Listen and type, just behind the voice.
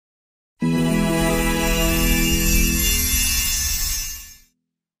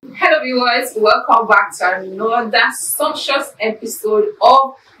viewers, welcome back to another sumptuous episode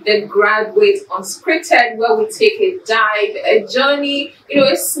of The Graduate Unscripted, where we take a dive, a journey,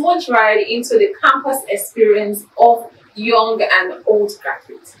 a smooth ride into the campus experience of young and old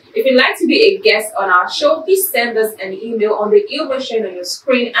graduates. If you'd like to be a guest on our show, please send us an email on the email shown on your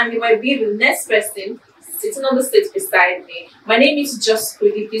screen, and you might be the next person sitting on the seat beside me. My name is Just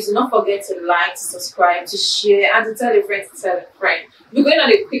Pretty. Please do not forget to like, to subscribe, to share, and to tell a friend to tell a friend. We're going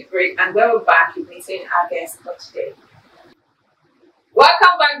on a quick break, and when we're back, we're meeting our guest for today.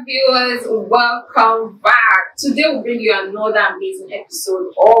 Welcome back, viewers. Welcome back. Today we'll bring you another amazing episode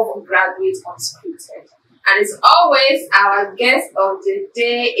of Graduate Unscripted. And as always, our guest of the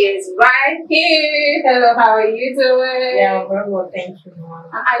day is right here. Hello, how are you doing? Yeah, very well, thank you, Mom.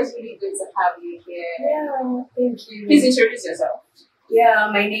 It's really good to have you here. Yeah, thank you. Please introduce yourself. Yeah,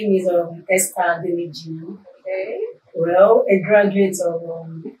 my name is Esther Adeniji. Okay. Well, a graduate of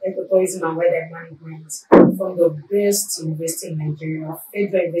Tourism and Weather Management from the best university in Nigeria,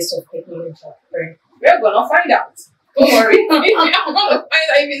 Federal University of Technology. We're gonna find out. Don't worry. I'm gonna find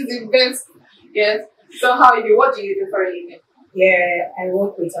out if it's the best. Yes. So how are you? What do you do for a living? Yeah, I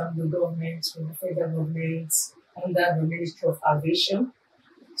work with the government, with the federal government, under the Ministry of Aviation.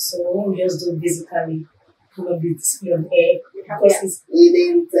 So what we just do basically probably display on air because it's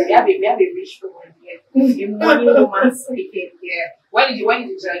hidden. We have a rich woman here. A money woman speaking here. When did you join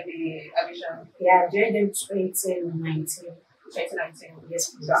the aviation? Yeah, I joined them 2019. 2019.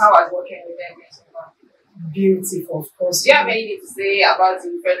 Yes, please. So how was working with them? Beautiful, of course. Do you have anything to say about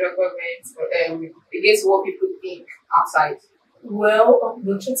the federal government against what people think outside? Well,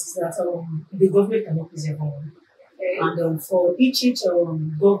 the truth is that the government cannot please everyone. Okay. And for each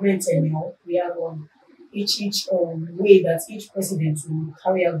government tenure, we have each way that each president will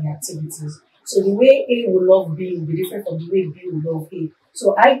carry out the activities. So the way A will love B will be different from the way B will love A.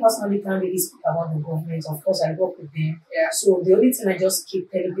 So I personally can't really speak about the government. Of course, I work with them. Yeah. So the only thing I just keep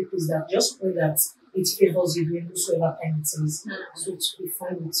telling people is that just pray that it favors you doing whosoever time it is. So to be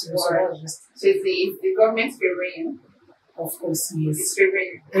fine with you. So is the government favoring you? Of course, yes. It's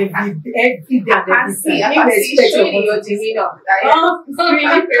favoring you. Every day. I can see showing in your demeanor. It's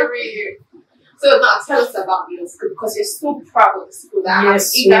really favoring you. So now tell us about your school, because you're so proud of the school that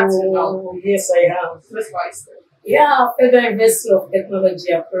yes, I'm eager to know. Yes, I am. That's why I said. Yeah, Federal University of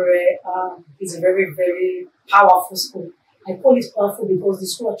Technology, Akure, is a very, very powerful school. I call it powerful because the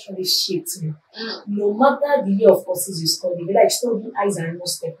school actually shaped me. No matter the year of courses you study, like studying eyes and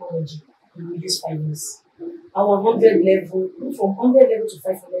nose technology, you will use 5 years. Our 100 level, from 100 level to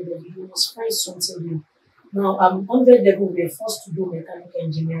 500 level, you must find something new. Now, 100 level, we are forced to do mechanical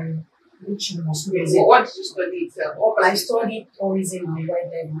engineering, which you must know. So what did you study itself? I studied tourism and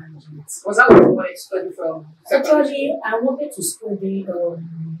wildlife management. Was that what you wanted to study from? Actually, I wanted to study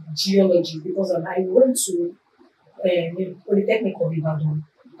geology because I went to Polytechnic of Ibadan.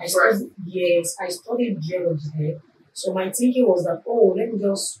 I studied geology there. So my thinking was that, let me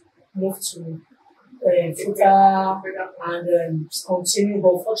just move to FUTA and continue.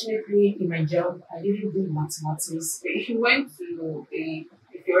 But fortunately, in my job, I didn't do mathematics. If you went to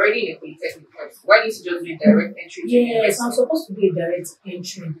if you're already in a Polytechnic course, why didn't you just do a direct entry? Yes, I'm supposed to be a direct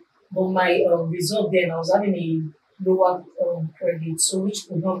entry. But my result then, I was having a lower credit, so which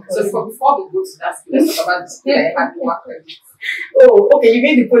could not. So before we go to that, let's talk about the school I had lower credit. Oh, okay, you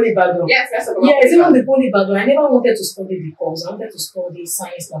mean the Poly Ibadan? Yes, let's talk about yes, even the Poly Ibadan. I never wanted to study the course. I wanted to study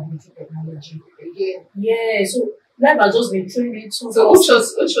science, laboratory technology. Again. Yeah, so life has just been throwing me too. So who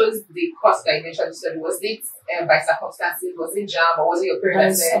chose the course that you eventually studied? Was it by circumstances? Was it jam, or was it your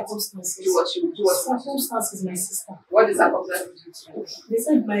parents that said circumstances? Do what you do? Circumstances, my sister. What did circumstances do to you? They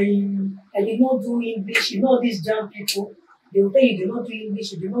said I did not do English. You know these jam people. They will tell you do not do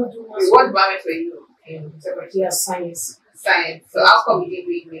English. You do not do maths. What department were you in? Yeah, science. Science. So how come you didn't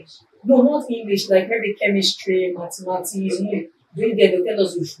do English? No, not English. Like maybe chemistry, mathematics. Okay. During there, they tell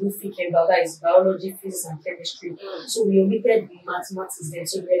us we should do physics, that is biology, physics, and chemistry. So we omitted the mathematics then.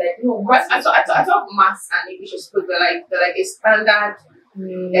 So we were like, no. But I thought maths and English was good. They're like a standard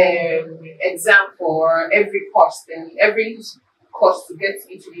exam for every course. Then every course to get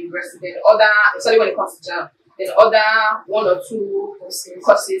into the university. Then especially when it comes to jam, then other 1 or 2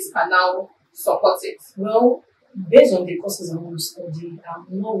 courses can now support it. Well, based on the courses I want to study,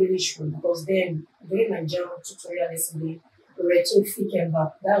 I'm not really sure because then during my jam tutorial yesterday, we were told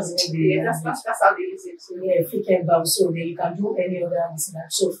Fikemba. That's how they use it. So yeah, Fikemba. So then you can do any other listener.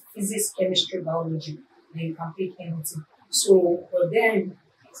 So physics, chemistry, biology. Then you can pick anything. So but then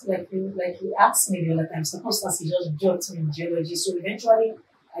like you asked me the other time, circumstances just jumped me in geology. So eventually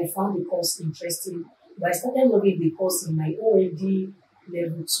I found the course interesting. But I started loving the course in my OAD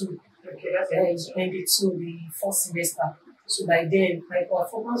level 2. Okay, that's It's ND2, the first semester. So by then, my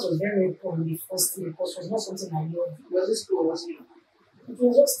performance was very, very poor in the first year because it was not something I loved. Was it school or was it? It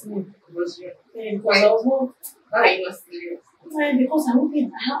was just me. Was you? Because I was not. Why are you not serious? Because I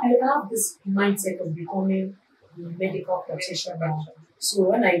have this mindset of becoming a medical practitioner. So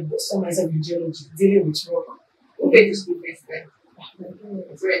when I saw myself in geology, dealing with rock. Who paid the school fees then?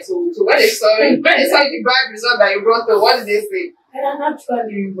 Right, so when they saw the bad result that you brought up, what did they say? And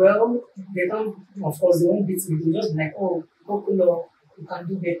actually, well, they don't, of course, they won't beat me. They just be like, oh, Gokulo, you can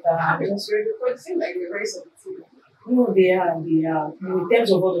do better. Just really good. It seems like they're very supportive. No, they are. You know, in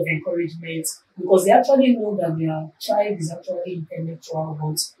terms of word of encouragement, because they actually know that their child is actually intellectual,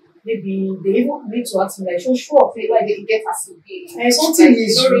 but maybe they even need to ask me like, so sure, Like they get a CP. and something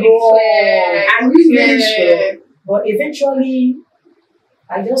is wrong. I'm really sure. But eventually,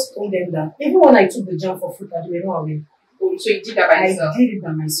 I just told them that even when I took the jump for food, I didn't know how to. So you did that by I yourself? did it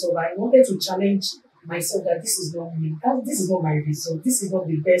by myself. I wanted to challenge myself that this is not me. This is not my result. This is not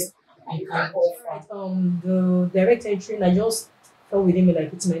the best I can offer. The direct entry, I just felt within me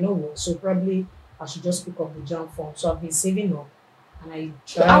like it might not work. So probably I should just pick up the jump form. So I've been saving up and I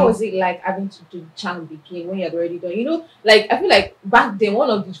tried. So how was it like having to do jam again when you had already done? You know, like I feel like back then one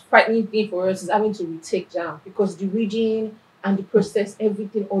of the frightening things for us is having to retake jam because the reading and the process,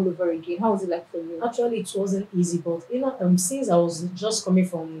 everything all over again. How was it like for you? Actually, it wasn't easy, but you know, since I was just coming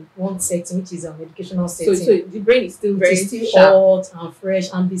from one setting, which is an educational setting, So the brain is still very still sharp. hot and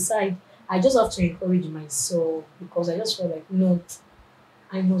fresh. And besides, I just have to encourage myself because I just felt like,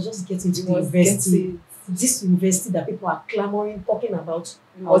 I must just get into the university. This university that people are clamoring, talking about,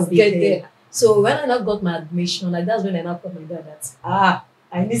 You must get there. So when I now got my admission, like that's when I now told my dad that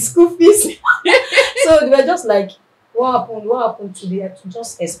I need school fees. So they were just like, what happened today? I had to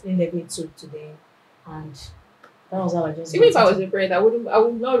just explain everything to them, and that was how I just. Even if I was a parent, I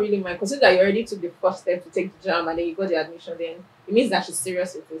would not really mind. Consider that you already took the first step to take the jam and then you got the admission. Then it means that she's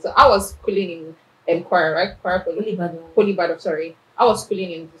serious with it. So I was schooling in Kwara, right? Kwara Polybad, sorry. I was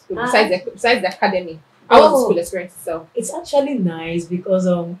schooling in the school besides the academy. How was the school experience itself? It's actually nice because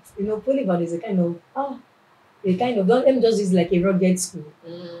Polybad is a kind of don't let me just use like a rugged school,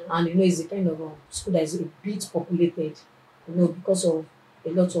 and it's a kind of school that is a bit populated, because of a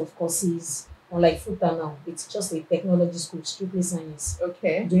lot of courses. Unlike Futa now, it's just a technology school, strictly science.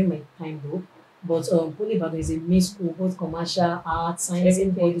 Okay. During my time though, but Polybad is a mixed school, both commercial, art, science,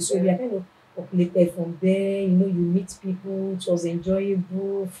 everybody. So we are kind of populated from there. You meet people. It was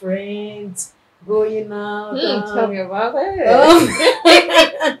enjoyable, friends, going out. Tell me about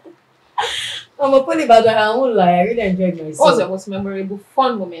it. I'm a Polybad, I won't lie. I really enjoyed myself. What was your most memorable,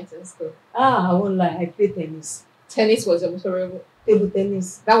 fun moment in school? I won't lie. I played tennis. Tennis was your most memorable. Table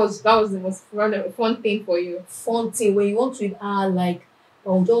tennis. That was the most fun thing for you. Fun thing when you want to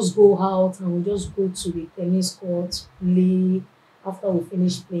I'll just go out and we'll just go to the tennis court, play. After we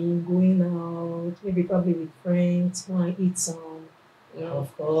finish playing, going out, maybe probably with friends, go and eat some.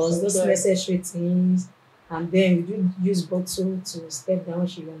 Of course, those necessary things. And then we do use bottle to step down.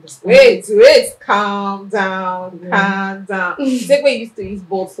 She understand. Wait, calm down. Take when you used to use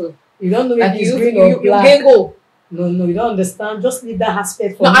bottle. You don't know if it's green or black. You can go. No, you don't understand. Just leave that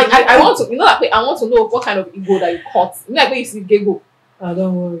aspect for me. I want to. I want to know what kind of ego that you caught. When you see gego.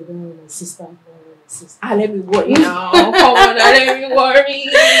 Don't worry, my sister. Let me worry now. Come on, let me worry.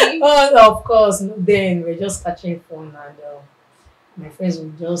 Oh, of course. Then we're just catching fun and. My friends were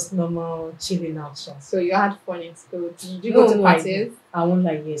just normal chilling out. So you had fun in school. Did you go to parties? I won't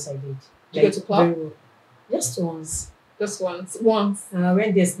lie, yes, I did. Did you go to club? Well. Just once. Just once. And I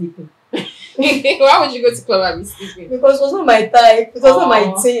went there sleeping. Why would you go to club and be sleeping? Because it was not my type. It was not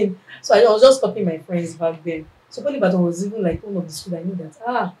my thing. So I was just copying my friends back then. So Polybad was even like one of the schools I knew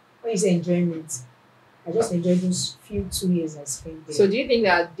that, when you say enjoyment, I just enjoyed those 2 years I spent there. So do you think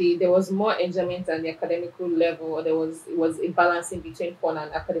that there was more enjoyment on the academical level, or it was a balancing between fun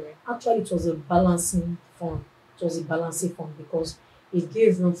and academic? Actually, it was a balancing fun. It was a balancing fun because it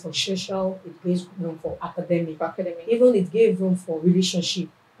gave room for social, it gave room for academic. Even it gave room for relationship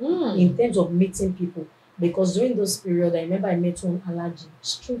in terms of meeting people. Because during those periods, I remember I met one allergy,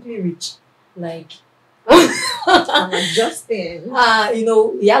 strictly rich, like Justin.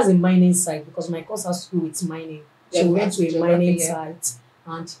 He has a mining site because my course has to do with mining. So we went to a mining site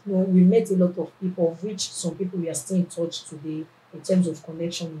and we met a lot of people, of which some people we are still in touch today in terms of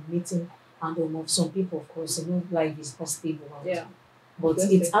connection, meeting, and of some people, of course, life is not stable. But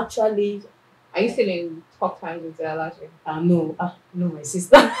it's actually. Are you still in talk times with the allergy? No, my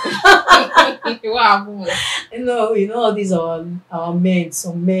sister. What happened? All these are our men,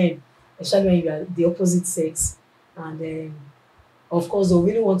 some men, especially when you are the opposite sex, and of course, they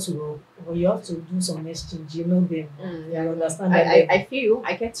really want to go, but you have to do some exchange. You know them. Yeah, You understand I, that. I, I feel you.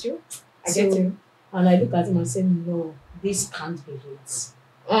 I get you. I get you. And I look at him and say, no, this can't be it. Mm.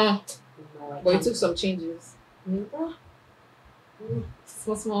 No, I But it can't. took some changes.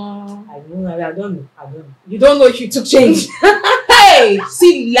 Small. I don't know. I don't know. You don't know if you took change. Hey,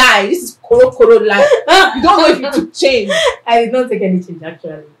 see lie. This is koro lie. You don't know if you took change. I did not take any change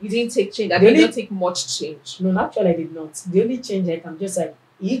actually. You didn't take change. I did not take much change. No, actually I did not. The only change I can just like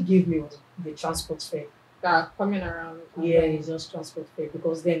he gave me was the transport fare. Coming around. Yeah, it's just transport fare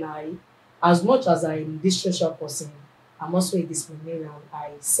because then as much as I'm this social person, I'm also a disciplinarian.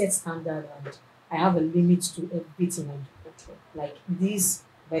 I set standard and I have a limit to everything I do. Like this,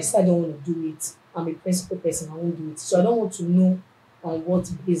 if I say I don't want to do it, I'm a principal person, I won't do it. So I don't want to know on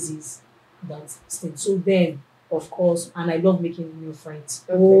what basis that thing. So then, of course, and I love making new friends.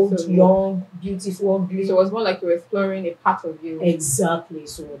 Okay, Old, so young, beautiful, ugly. So it was more like you were exploring a part of you. Exactly.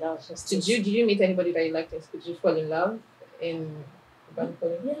 So that was just. Did you meet anybody that you liked in school? Did you fall in love in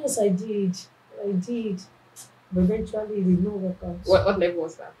Banipoli? Yes, I did. But eventually it did not work out. What level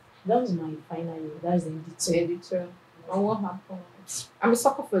was that? That was my final year. That's the ND2. Editor. And what happened? I'm a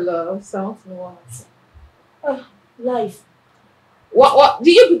sucker for love, so I want to know what happened. Life. What do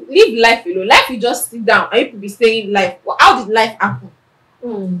you live life alone? Life you just sit down and you could be saying life. How did life happen?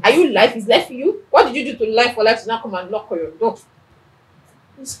 Are you life? Is life for you? What did you do to life for life to not come and knock on your door?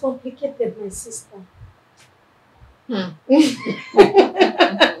 It's complicated, my sister.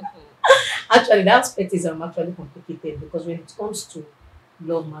 Actually, that aspect is actually complicated because when it comes to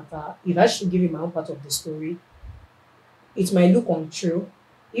love matter, if I should give you my own part of the story, it might look untrue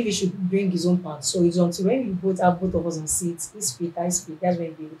if he should bring his own part. So it's until when you both have both of us on seats, he's fit, I speak, that's when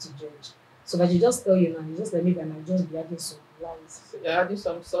you'll be able to judge. So that you just tell you now, you just let me, I might just be adding some lies. So you're adding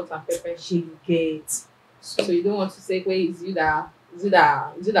some salt and pepper. She get. So you don't want to say, wait, is you that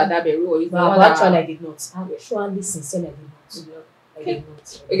Daberu or is But actually I did not. I'm actually sincerely I did not. I did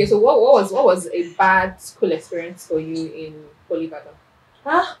not. Okay, so what was a bad school experience for you in Polyvada?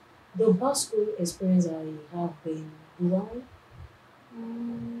 The bad school experience I have been Dubai.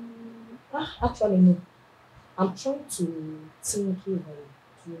 Actually no. I'm trying to think if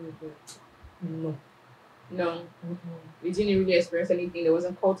I do that. No. No. Mm-mm. You didn't really experience anything. There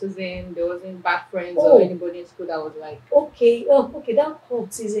wasn't cultism, there wasn't bad friends Oh. or anybody in school that was like Okay, that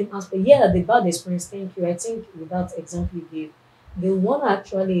cultism aspect. Yeah, the bad experience, thank you. I think with that example you gave, the one I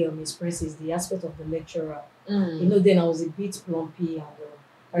actually experience is the aspect of the lecturer. You know, then I was a bit plumpy and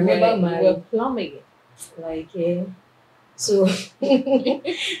I remember you were plumbing. So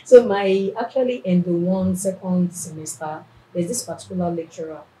so my actually in the second semester, there's this particular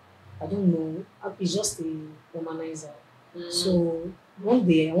lecturer. I don't know, he's just a womanizer. So one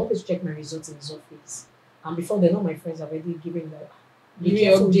day I wanted to check my results in his office. And before then, all my friends have already given that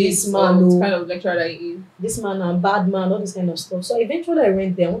This kind of lecturer that he is. This man a bad man, all this kind of stuff. So eventually I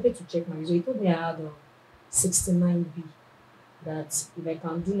went there, I wanted to check my result. He told me I had 69B. That if I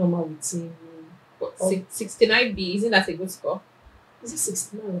can do normal with him. 69B, isn't that a good score? Is it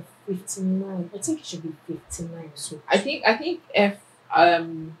 69 or 59? I think it should be 59. So I think F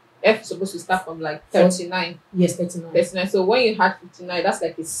is supposed to start from like 39. Yes, 39. 39. So when you had 59, that's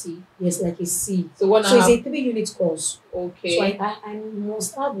like a C. Yes, like a C. So it's a 3-unit course. Okay. So I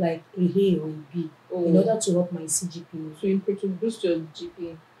must have like a A or a B in order to up my CGPA. So you to boost your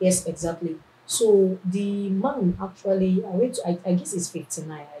GPA. Yes, exactly. So the man actually, I guess it's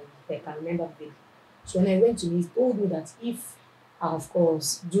 59. I can remember vaguely. So when I went to him, he told me that if I, of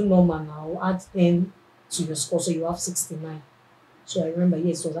course, do normal now, add 10 to your score, so you have 69. So I remember,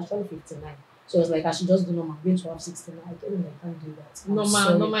 yes, it was actually 59. So I was like, I should just do normal. I'm going to have 69. I told him I can't do that.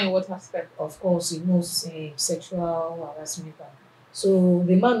 Normal in what aspect? Of course, he knows sexual harassment. So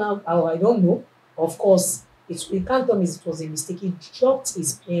the man now, I don't know. Of course, he can't tell me it was a mistake. He dropped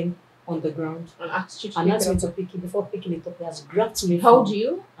his pen on the ground And asked you to pick it. Before picking it up, he has grabbed me. How do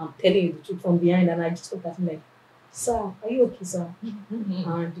you? I'm telling you the truth from behind, and I just looked at him like, "Sir, are you okay, sir?"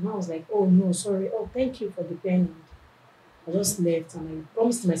 And the man was like, "Oh no, sorry. Oh, thank you for the pen." I just left and I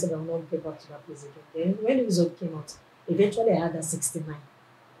promised myself I will not get back to that place again. Then when the result came out, eventually I had a 69.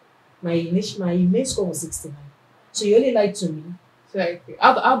 My main score was 69. So he only lied to me. So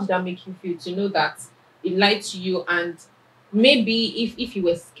how did that make you feel to know that he lied to you? And maybe if you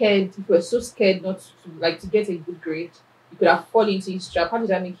were scared, if you were so scared not to get a good grade, you could have fallen into his trap. How did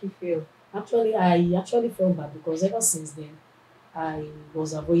that make you feel? Actually, I actually felt bad because ever since then I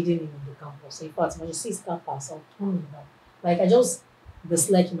was avoiding him in the campus. In fact, when you see his campus, I'll turn him back. Like I just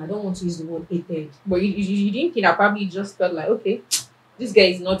dislike him. I don't want to use the word hated. But you didn't think, I probably just felt like, okay, this guy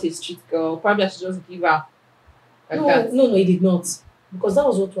is not a street girl. Probably I should just give her like No, that? no, it did not. Because that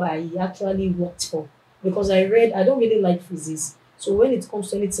was what I actually worked for. Because I don't really like physics. So when it comes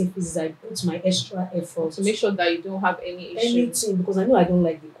to anything physics, I put my extra effort To make sure that you don't have any issue. anything because I know I don't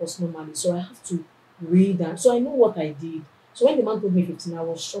like the course normally. So I have to read and so I know what I did. So when the man told me 15, I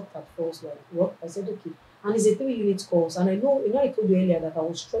was shocked at first, like what? I said, okay. And it's a 3 unit course. And I know, I told you earlier that I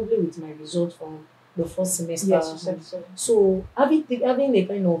was struggling with my results from the first semester. Yes, you said so. So having a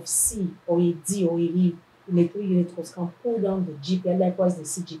kind of C or a D or a E in a 3 unit course can pull down the GPA, likewise the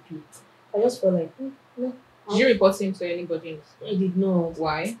CGP. I just felt like, no. Did you report him to anybody in school? I did not.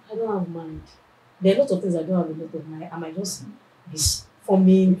 Why? I don't have mind. There are a lot of things I don't have a lot of mind. I might just be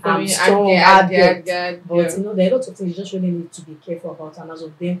forming, I'm strong, adult. But there are a lot of things you just really need to be careful about. And as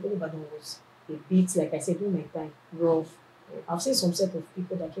of then, Ibadan was a bit, like I said, during my time, rough. I've seen some set of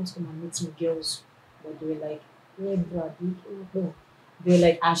people that came to come and meet me, girls, but they were like, yeah, Brad, no. They were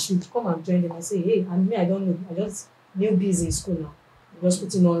like, I should come and join them. I say, hey, and me, I don't know. I just newbies in school now. I'm just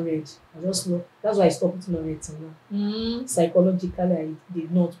putting on red. I just know. That's why I stopped putting on red till now. Psychologically, I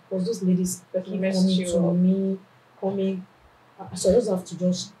did not. Because those ladies keep coming to me, so I just have to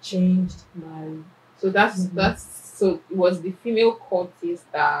just change my. So so it was the female courtists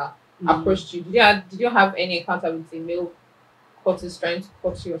that approached you. Did you have any encounter with the male courtists trying to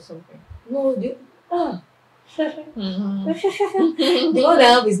court you or something? No, the one I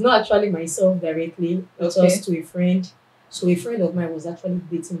have is not actually myself directly. It's just to a friend. So a friend of mine was actually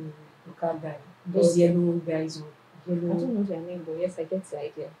dating a local guy. Those yellow guys on yellow. I don't know their name, but yes, I get the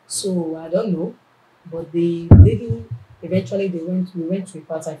idea. So I don't know, but the lady eventually we went to a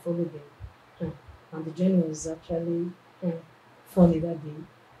party. I followed them, and the journey was actually funny that day.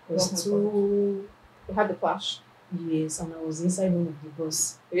 It was too. You had the clash. Yes, and I was inside one of the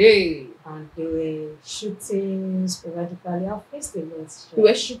bus. Hey. And they were shooting sporadically. I faced a lot. They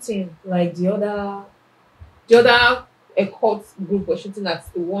were shooting. Like the other a cult group was shooting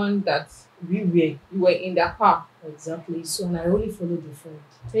at the one that you were in their car. Exactly. So and I only followed the friend.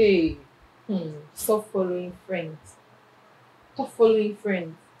 Hey. Stop following friends. Stop following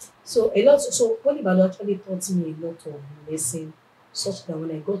friends. So Holy Bible actually taught me a lot of lesson, such that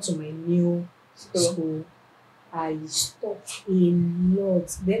when I got to my new school, I stopped a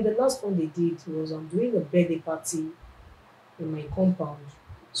lot. Then the last one they did was doing a birthday party in my compound.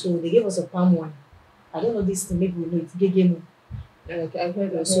 So they gave us a palm wine. I don't know this thing, maybe we know it's gegemu. Okay, I've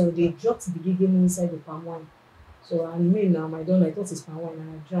heard that. So they dropped the gegemu inside the palm wine. So I mean now I thought it's palm wine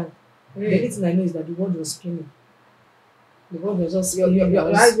and I drank. The only thing I know is that the world was spinning. The world was just spinning.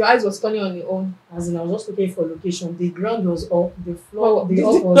 Your eyes was turning on your own. As in I was just looking for location. The ground was up, the floor, the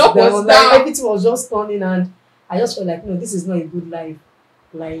up up was down. Like, everything was just turning and I just felt like, no, this is not a good life.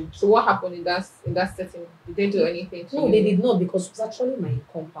 Like, so what happened in that setting? Did they do anything to you? No, they did not, because it was actually my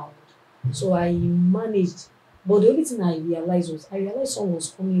compound. So I managed. But the only thing I realized someone was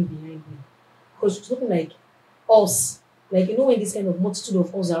coming behind me. Because it was looking like us. Like, when this kind of multitude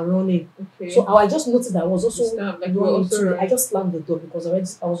of us are running. Okay. So I just noticed that I was also running too. I just slammed the door because I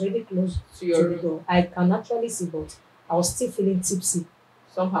was already close to the door. I can actually see, but I was still feeling tipsy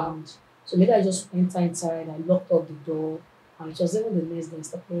somehow. So maybe I just went inside, I locked up the door, and it was even the next day I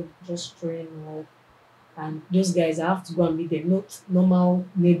started just throwing up. And those guys, I have to go and meet them, not normal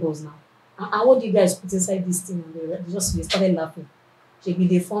neighbors now. And what do you guys put inside this thing? And they started laughing.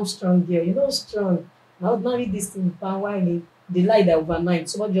 They form strong girl, strong. Now read this thing, why they lied overnight.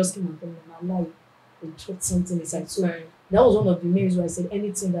 Someone just came and told me, I lied. They put something inside. So that was one of the main reasons why I said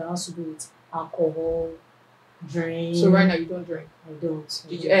anything that has to do with alcohol, drink. So right now you don't drink? I don't.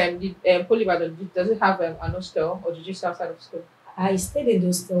 Did Polyvalent, does it have an hostel or did you stay outside of school? I stayed in the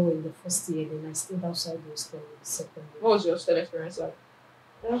hostel in the first year, then I stayed outside the hostel in the second year. What was your hostel experience like?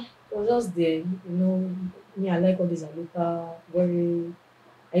 Yeah, it was just there, me, I like all these Aluka,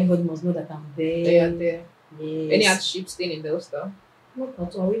 everybody must know that I'm there. They are there. Yes. Any hardship staying in the hostel? Not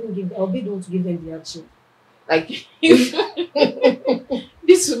at all. I'll be the one to give them the hardship. Like,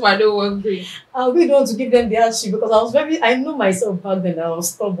 this woman don't want green. I'll be the one to give them the hardship because I know myself back then that I was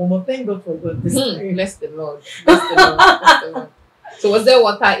stubborn, but thank God for God this time. Bless the Lord. Bless the Lord. So was there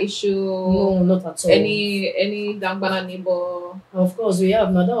water issue? No, not at all. Any Dangbana neighbor? Of course we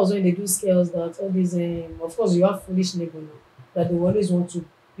have. Now that was when they do scales that all these of course you have foolish neighbor now that they always want to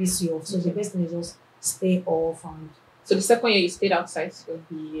piss you off. So the best thing is just stay off. And so the second year you stayed outside school.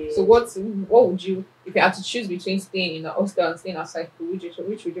 Yeah. So what would you, if you had to choose between staying in the hostel and staying outside school,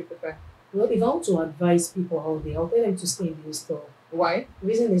 which would you prefer? Well, if I want to advise people out there, I'll tell them to stay in the hostel. Why? The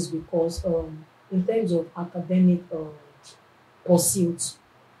reason is because in terms of academic pursuits,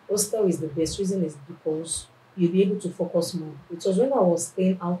 hostel is the best. Reason is because you'll be able to focus more. It was when I was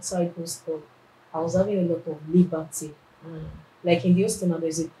staying outside hostel I was having a lot of liberty. Mm. Like in the hostel now,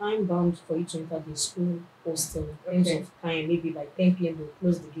 there's a time bound for you to enter the school hostel in terms Okay. of time, maybe by 10 p.m. they'll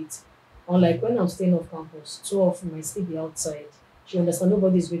close the gate. Unlike when I'm staying off campus, too often I still be outside. You understand?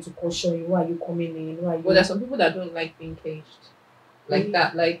 Nobody's going to caution you. Why are you coming in? Why are you? Well, there's some people that don't like being caged like Mm.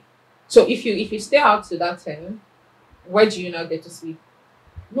 that. Like, so if you stay out to that time, where do you now get to sleep?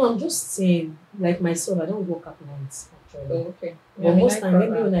 No, I'm just saying, like myself, I don't work at night actually. Oh, okay. But most time, maybe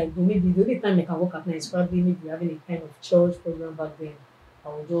program. when I go, maybe the only time I can work at night is probably maybe having a kind of church program back then. I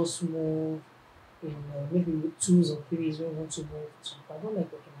will just move in maybe with 2s or 3s when I want to move to. But I don't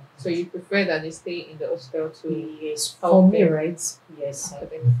like working at night. So you prefer that they stay in the hostel to Yes, help for me, them right? Yes,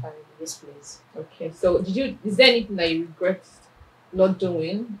 academically? yes, please. Okay. So is there anything that you regret not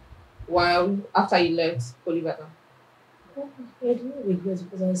doing while after you left Polybata? I don't regret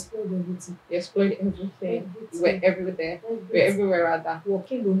because I explored everything. You explored everything. You were Everything. everywhere. You were Everything. everywhere rather.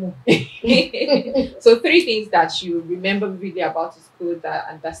 Walking no more. So 3 things that you remember vividly about the school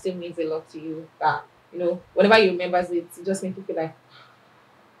that still means a lot to you, that whenever you remember it, it just makes you feel like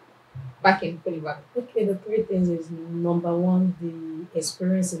back in Polybata. Okay, the 3 things is number 1, the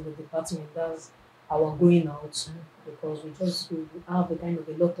experience in the department. That's our going out because we have a kind of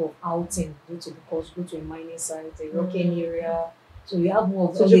a lot of outing due to the course, go to a mining site, a rocking area. So we have more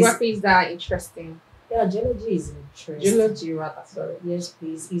of So all this. geography is that interesting? Yeah, geology is interesting. Geology rather, sorry. Yes,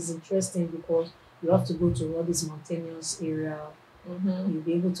 please. It's interesting because you have to go to all this mountainous area. Mm-hmm.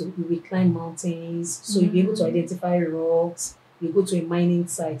 You'll be climb mountains, so you'll be able to identify rocks. You go to a mining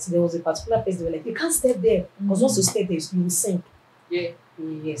site. There was a particular place they were like, you can't step there because once you step there, you will sink. Yeah.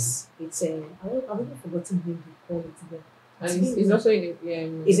 Yes, it's I've even forgotten the name they call it there. And it's also in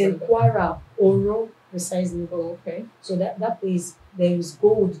It's in Kwara, Oro, precisely. Oh, okay. So that place, there is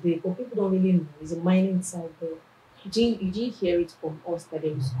gold there, but people don't really know. It's a mining site there. You didn't hear it from us that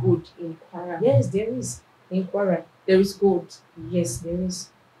there is gold in Kwara? Yes, there is in Kwara. There is gold. Yes, there is.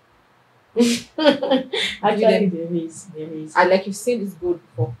 Actually, there is. And like you've seen this gold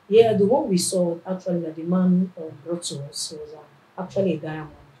before. Yeah, the one we saw actually that the man brought to us was actually a diamond,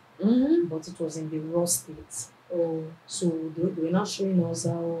 Mm-hmm. but it was in the raw state. Oh, So they were not showing us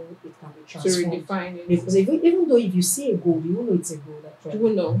how it can be to transformed. redefine it. Because even though if you see a gold, you won't know it's a gold You actually.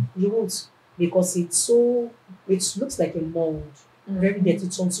 will know. You won't, because it looks like a mold, very dirty.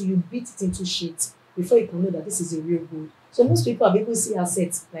 It's until you beat it into shit before you can know that this is a real gold. So most people have even see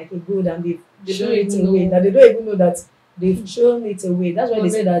assets like a gold and they've They shown don't it even away. know. That they don't even know that they've shown it away. That's why they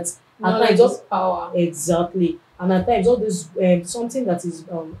say that at Knowledge times is power. exactly. And at times all this something that is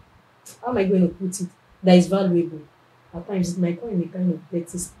how am I going to put it, that is valuable. At times it might come in a kind of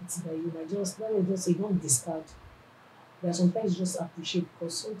dirty state that you might just say don't discard. There are sometimes you just appreciate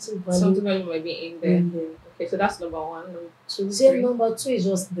because something Something valuable that might be in there. in there. Okay, so that's number 1. Number 2, See, 3. number 2 is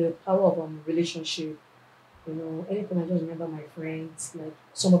just the power of relationship. Anytime I just remember my friends, like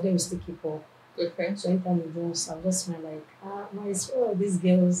some of them will still keep up. Okay. So anytime I'll just smile like,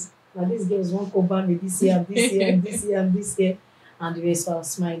 these girls won't go back me this year, and this year, and this year, and this year. And the rest I'll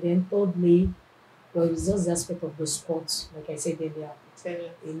smile. Then thirdly, well, it's just the aspect of the sports, like I said earlier.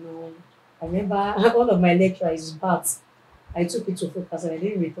 I remember one of my lecturers, bat. I took it to focus and I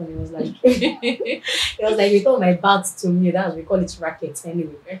didn't return. It was like return my bat to me. That's we call it racket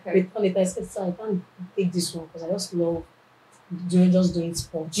anyway. Okay. Return it. I said, sir, I can't take this one because I just love doing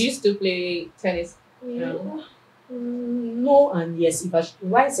sports. Do you still play tennis? No and yes.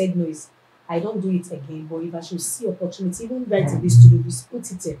 Why I said no is I don't do it again. But if I should see opportunity, even right in this studio, just put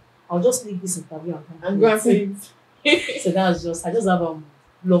it in. I'll just leave this interview and go and play it. So I just have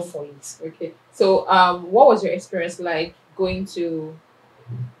love for it. Okay. So what was your experience like going to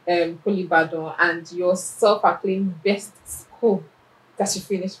Polybadon and your self-acclaimed best school that you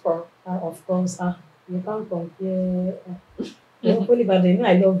finished from? Of course, you can't compare. Polybadon,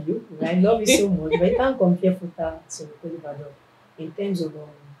 I love you. I love you so much, but you can't compare Futa to Polybadon in terms of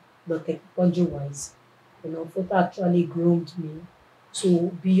the technology wise. Futa actually groomed me to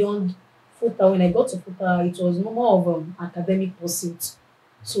beyond Futa. When I got to Futa, it was more of academic pursuit.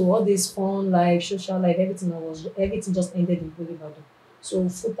 So all this fun life, social life, everything just ended in Polybadon. So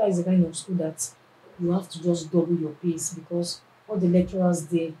Futa is the kind of school that you have to just double your pace because all the lecturers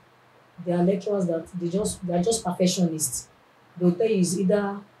there, they are lecturers that they are just perfectionists. They'll tell you is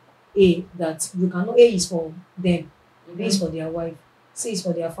either A that you cannot A is for them, B is for their wife, C is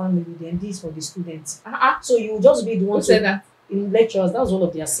for their family, then D is for the students. So you just be the one Who said that? In lectures, that's one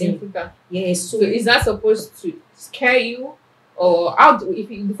of their saying. Yes. So is that supposed to scare you? Or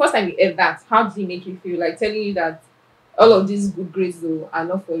the first time you heard that, how did it make you feel? Like telling you that all of these good grades though are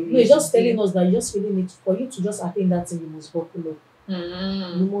not for you? No, it's just telling us that you just really need for you to just attain that thing, you must buckle up.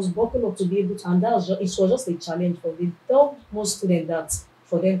 You must buckle up to be able to, and that was just, it was just a challenge for me. Tell most students that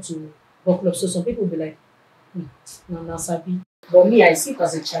for them to buckle up. So some people will be like, no, sabi. But me, I see it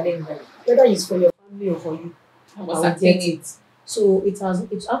as a challenge, like, whether it's for your family or for you, I will get it. So it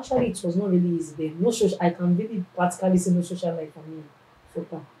was not really easy then. No social, I can really practically say no social life for me.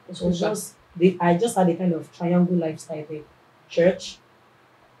 It was just, I just had a kind of triangle lifestyle there. Church,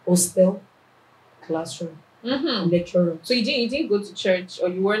 hostel, classroom, lecture room. So you didn't go to church, or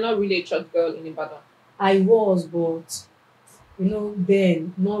you were not really a church girl in Ibadan? I was, but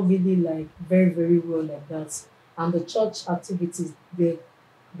then not really like very, very well like that. And the church activities there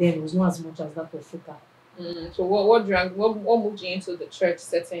then was not as much as that of Futa. So what moved you into the church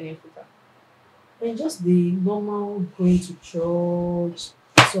setting in Futa? And just the normal going to church.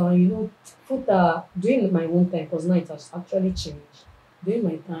 So Futa during my own time, because now it has actually changed. During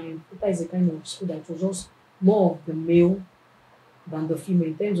my time, Futa is a kind of school that was just more of the male than the female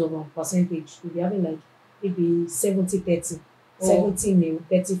in terms of percentage. We'll be having like maybe 70-30. 70 male,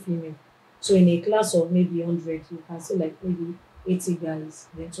 30 female. So in a class of maybe 100, you can say like maybe 80 guys,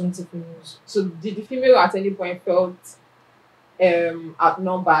 then 20 females. So did the female at any point felt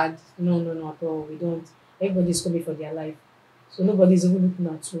outnumbered? No, at all. We don't. Everybody's coming for their life. So nobody's even looking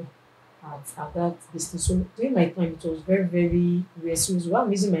at you at that distance. So during my time, it was very, very serious. Why I'm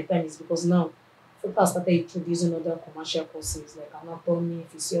using my time is because now I started introducing other commercial courses like anatomy,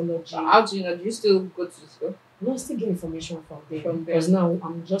 physiology. How do you know? Do you still go to school? No, I still get information from there. Because now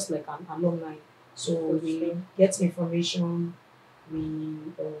I'm just like an alumni. So we get information, we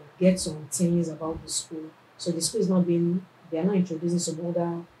get some things about the school. So the school is not being, they are not introducing some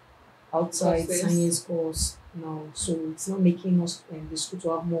other outside science course now. So it's not making us the school to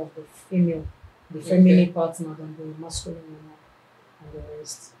have more of the feminine partner than the masculine and the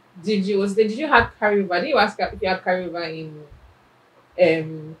rest. Did you have carryover? Did you ask if you had carryover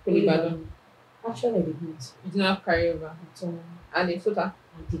in Ibadan? Actually, I did not. You did not have carryover. And in Futa?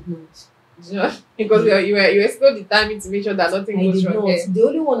 I did not. Did you not? Because you were still determined to make sure that nothing goes wrong. I did not. The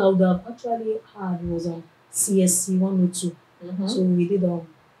only one I would have actually had was on CSC 102. So we did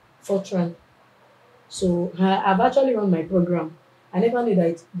Fortran. So I've actually run my program. I never knew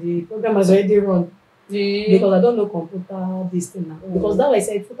that the program has already run. Because I don't know computer this thing now. Because that way I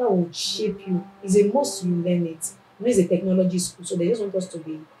said Futa will shape you. It's a must you learn it. It's a technology school, so they just want us to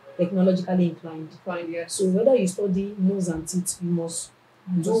be technologically inclined. So whether you study nose and teeth, you must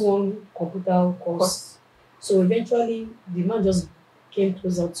do one computer course. So eventually the man just came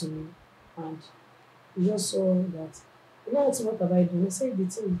closer to me and he just saw that, what have I done? I said the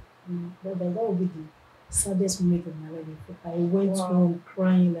thing that would be the saddest moment of my life. I went home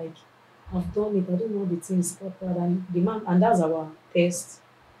crying like, I've done it, I don't know the things scattered, and the man, and that's our test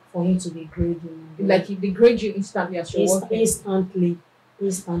for him to be grading. Like they grade you instantly as you're working? Instantly.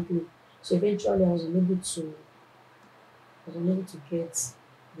 So eventually I was unable to get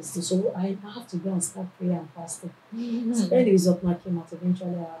this thing. So I have to go and start prayer and fasting. So when the result now came out,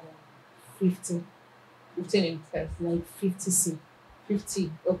 eventually I had 50. 15 in test? Like 50C.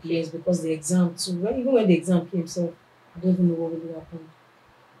 50, okay. Yes, because the exam, so even when the exam came, so I don't even know what really happened.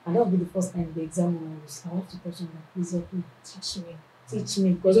 And that would be the first time the exam when I have to touch him like, please help me, teach me.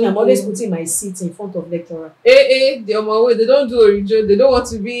 Because I'm always putting my seat in front of lecturer. They're on my way. They don't do original. They don't want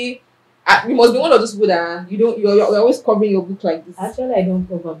to be. You must be one of those people that you're always covering your book like this. Actually, I don't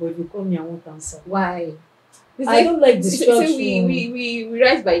cover, but if you call me, I won't answer. Why? I don't like distraction. We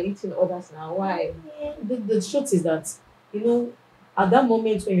rise by eating others now. Why? The truth is that, at that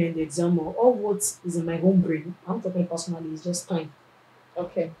moment when you're in the exam, all what is in my home brain, I'm talking personally, is just time.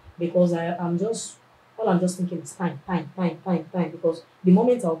 Okay. Because I'm just thinking is time. Because the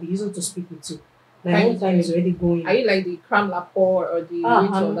moment I'll be using to speak with you, my own time is already going. Are you like the cram lapor or the read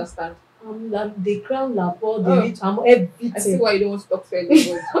to understand? The cram lapor, the read, I'm everything. I see why you don't want to talk to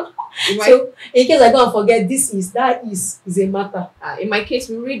anybody. So in case I go and forget, that is a matter. In my case,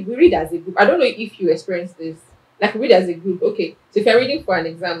 we read as a group. I don't know if you experience this. Like we read as a group. Okay, so if you're reading for an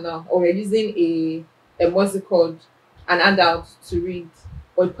exam now, or we're using what's it called, an handout to read,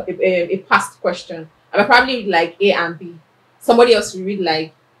 or a past question, I will probably read like A and B. Somebody else will read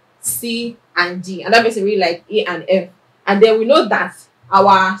like C and D, and that person read like A and F. And then we know that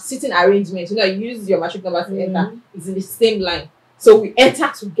our sitting arrangement, you use your matric number to enter, is in the same line. So we enter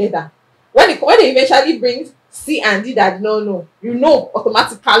together. When they eventually bring C and D that no,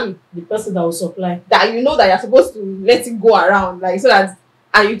 automatically the person that will supply that that you're supposed to let it go around, like so that.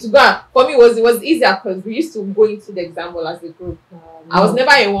 And you to go. For me, it was easier because we used to go into the exam hall as a group. I was never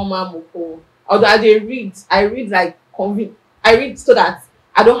a one-man moko. Although I read like I read so that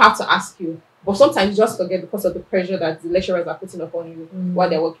I don't have to ask you. But sometimes you just forget because of the pressure that the lecturers are putting upon you while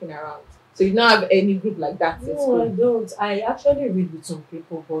they're working around. So you don't have any group like that in No, school. I don't. I actually read with some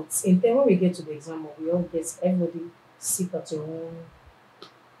people, but in time when we get to the exam, we all get everybody sit at your own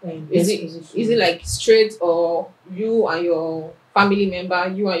Is best it position. is it like straight, or you and your family member,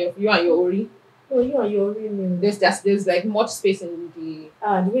 you and your Ori? No, you and your real name. There's like much space in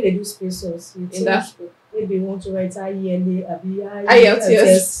The way they do spaces, you in that school. maybe you want to write IELA,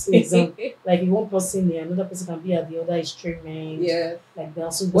 IELTS. exam. Like if one person here, another person can be at the other extreme. Yeah. Like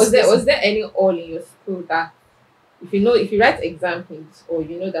that. So Was there any all in your school that if you write exam hints, or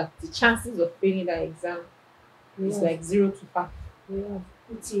you know that the chances of failing that exam is like 0 to 5? Yeah,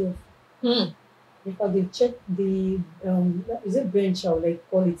 PTF. Hmm. In fact, they check the is it bench or like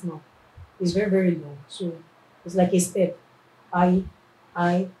call it now? It's very very long, so it's like a step. I,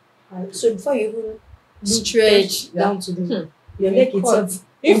 I. So before you even stretch down to the your neck itself,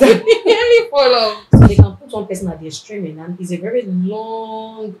 You nearly fall off. so they can put one person at the extreme, and it's a very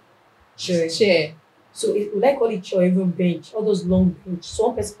long chair. So it would like call it chair or even bench, all those long bench. So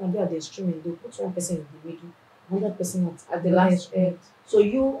one person can be at the extreme, and they'll put one person in the middle, another person at the last end. So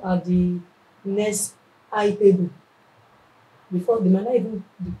you are the next high table. Before they might not even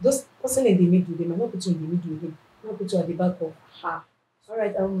those person in the middle, they might not put you in the middle again. Not put you at the back of her.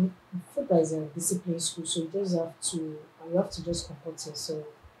 Alright, football is a discipline school, so you have to just comport yourself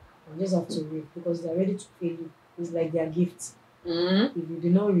and just have to read because they're ready to pay you. It's like their gift. If you do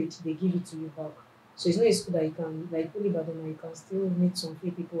not read, they give it to you back. So it's not a school that you can like only but you can still meet some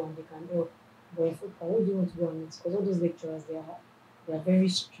few people and they can help. But in football, what do you want to go on it? Because all those lecturers they are very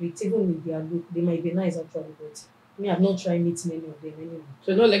strict, even with their look, they might be nice actually, but me, I've not tried meeting any of them anyway.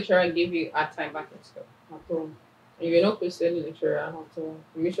 So no lecturer gave you hard time back in school? At all. And you're not close to any lecturer? At all.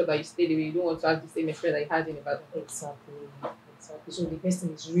 You make sure that you stay the way. You don't want to have the same experience that you had in Ibadan. Exactly. So the best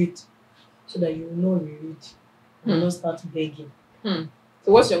thing is read so that you know you read and not start begging. So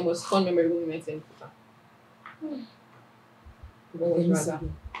what's your most fun memorable moment in Futa? What was rather?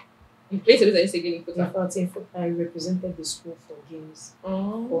 You played tennis again in In Futa? fact, in fact, I represented the school for games,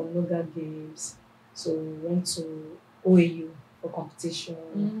 for Noga games. So we went to OAU for competition.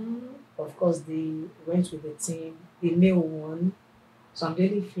 Of course, they went with the team. The male won. So I'm the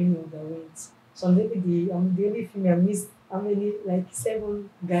only female that went. So I'm the only female. I missed how many? Like 7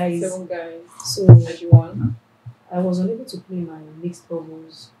 guys. 7 guys. So And you won? I was unable to play my mixed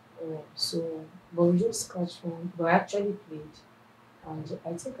doubles. But we just catch one. But I actually played. And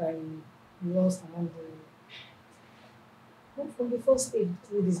I think I lost among from the first stage.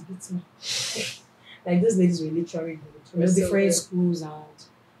 Ladies beat me. Like those ladies were literally good. From different schools and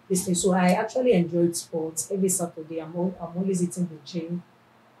this thing. So I actually enjoyed sports. Every Saturday, I'm always eating the gym,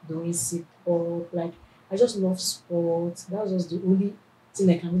 doing sit up. Like I just love sports. That was just the only thing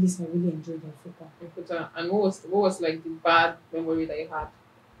I can really say I really enjoyed in Futa. And what was like the bad memory that you had?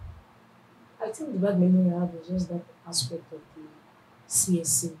 I think the bad memory I had was just that aspect of the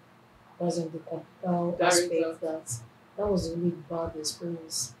CSC. That's in the computer aspect that was a really bad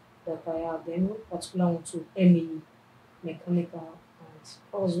experience that I had. Then one particular one to ME mechanical,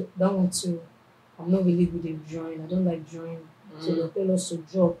 and that one too. I'm not really good at drawing. I don't like drawing. So they'll tell us to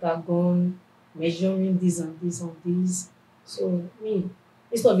draw octagon, measuring this and this and this. So me,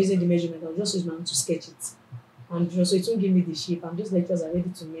 instead of using the measurement, I'll just use my hand to sketch it and draw. So it won't give me the shape. I'm just lecturers are ready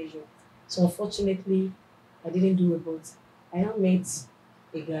to measure. So unfortunately, I didn't do it, but I now met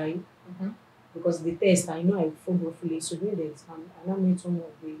a guy because the test I know I followed fully. So during the exam, I now met one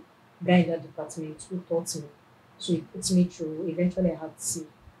of the guy in that department who taught me. So he put me through. Eventually, I had C in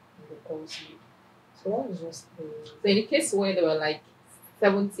the course. So that was just So in the case where there were like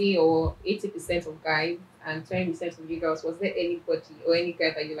 70 or 80% of guys and 20% of you girls, was there anybody or any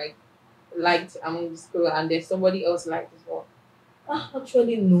guy that you liked among the school and there's somebody else liked as well?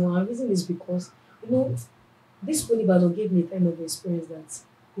 Actually, no. The reason is because, this holy battle gave me a kind of experience that,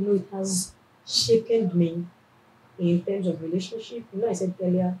 it has shaped me in terms of relationship. I said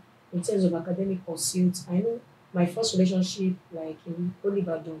earlier, in terms of academic pursuits, I know my first relationship, like in holy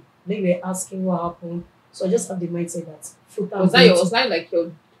battle, they were asking what happened. So I just have the mindset that was that like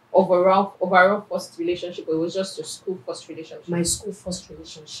your overall first relationship, or it was just your school first relationship? My school first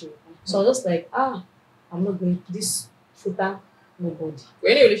relationship. So I was just like, I'm not going this futa. Nobody. Were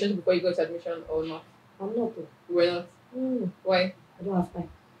you in a relationship before you got admission or not? I'm not. You were not? Why? I don't have time.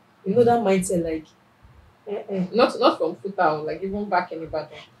 That mindset, like... Not from Futa, like even back in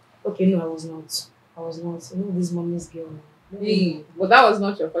Ibadan. Okay, no, I was not. This mommy's girl now. But that was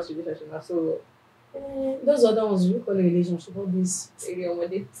not your first relationship, so... Those other ones, we call a relationship, all this...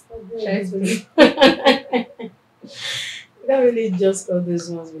 You can't really just call this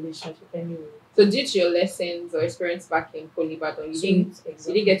one's relationship anyway. So due to your lessons or experience back in Polybadon, So you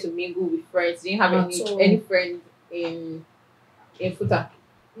exactly. didn't get to mingle with friends. You didn't have any friends in Futa.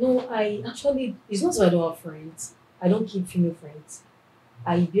 No, I actually, it's not that I don't have friends. I don't keep female friends.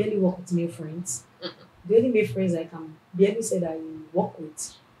 I barely work with male friends. The only male friends I can barely say that I work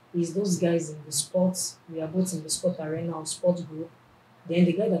with is those guys in the sports. We are both in the sport arena or sports group. Then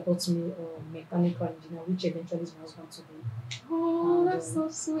the guy that taught me mechanical engineer, which eventually is my husband today. Oh, And, that's so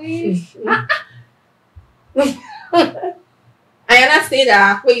sweet. I understand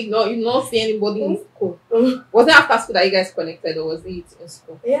that when you not see anybody in school. Was it after school that you guys connected or was it in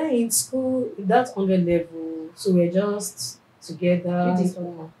school? Yeah, in school, that 100 level, so we're just together. You this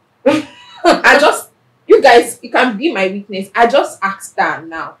woman. I just you guys, you can be my witness. I just asked her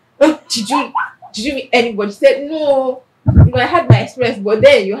now. Did you meet anybody? She said no. I had my experience, but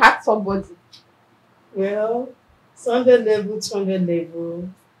then you had somebody. Well, 100 level, 200 level,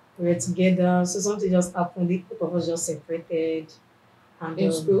 we're together. So something just happened. The group of us just separated. And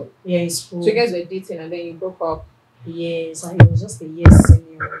In school? Yeah, in school. So you guys were dating and then you broke up. Yes, and it was just a year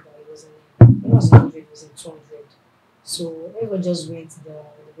senior that I was in. It was 100, it was in 200. So everyone just went the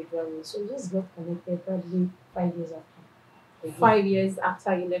individual way. So we just got connected probably 5 years after. 5 years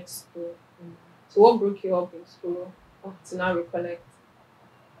after you left school. So what broke you up in school? To now recollect.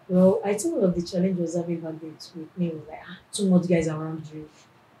 Well, I think one of the challenges having back then with me was like too much guys around you.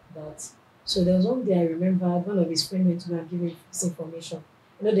 So there was one day I remember one of his friends went to go and give him this information.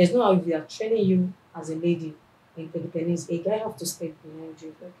 There's no how if they are training you as a lady in table tennis, a guy have to step behind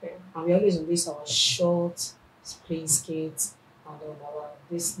you. Okay. And we always always our short playing skates and our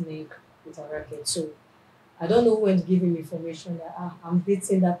this snake with a racket. So I don't know when to give him information that I'm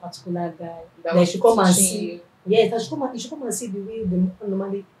dating that particular guy. That should come and see. You. Yes, you should come and see the way they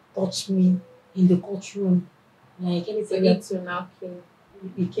normally touch me in the courtroom. Like anything that to now came.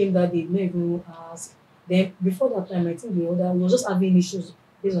 It came that they didn't even ask. Then before that time, I think we was just having issues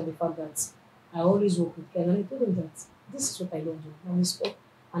based on the fact that I always work with guys, and I told them that this is what I love doing. And stop.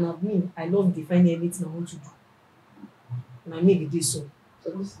 And I love defining anything I want to do. And I made this so.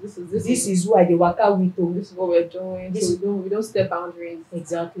 So this is who I dey waka with. This is what we're doing. So we don't step boundaries.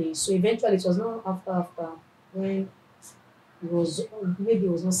 Exactly. So eventually it was not after when maybe he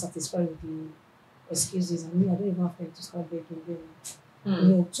was not satisfied with the excuses, and me I don't even have time to start begging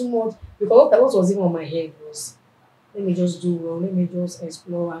them. Too much, because what was even on my head was let me just do well, let me just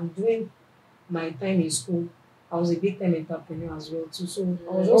explore. And during my time in school, I was a big time entrepreneur as well too. So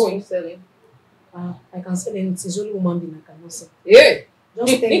I was what were you selling? I can sell anything. It's only woman being I cannot sell. Yeah.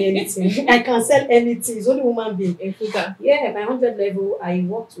 Just tell me anything. I can sell anything. It's only woman being. Yeah, my 100 level, I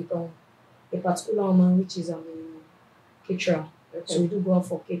worked with a particular woman which is a caterer. Okay. So we do go out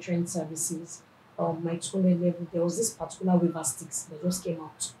for catering services. My 200 level, there was this particular Weaver sticks that just came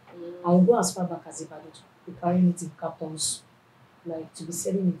out. I will go as far back as Ibadan to be carrying it in cartons, like to be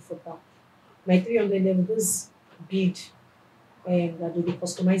selling in Futa. My 300 level, this bead, that they'll be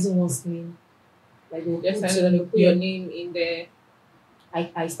customizing one's name. Like they'll put your name in there.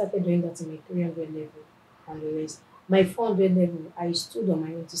 I started doing that in my 300 level and the rest. My 400 level, I stood on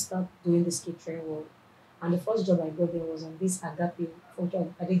my own to start doing this catering work. And the first job I got there was on this Agape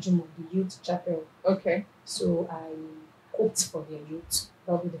function Adeniji, the youth chapel. Okay. So I cooked for their youth.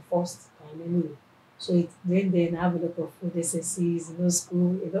 That will be the first time anyway. So then I have a lot of food SSCs,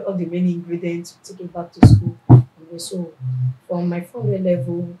 school, all the many ingredients to take it back to school. And so from my 400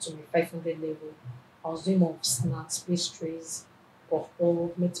 level to my 500 level, I was doing more snacks, pastries, puff,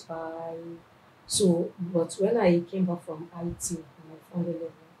 meat pie. So, but when I came back from IT, my 400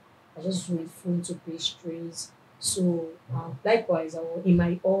 level, I just went full into pastries. So, likewise,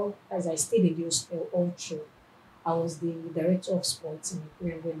 as I stayed in the hostel all through, I was the director of sports in the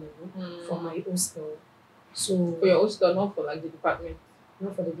 300 level for my hostel. So, for your hostel, not for like the department?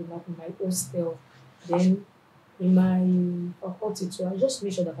 Not for the department, my hostel. Then, in my faculty too, I just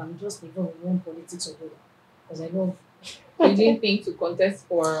make sure that I'm just involved in one politics or the other. Because I love. You didn't think to contest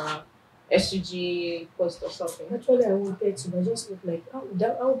for SUG post or something? Actually, I wanted to, but I just look like,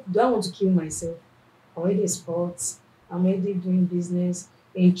 do I want to kill myself? I'm already in sports, I'm already doing business,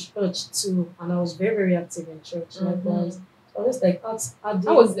 in church too, and I was very, very active in church. Likewise. So I was like,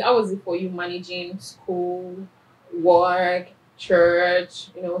 how was it for you managing school, work, church,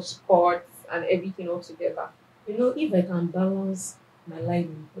 sports, and everything all together? If I can balance my life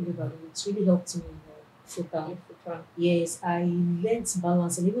in Polybadon, it's really helped me in Futa. Yes, I learned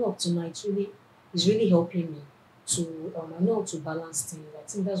balance, and even up to now, it's really helping me to I know how to balance things. I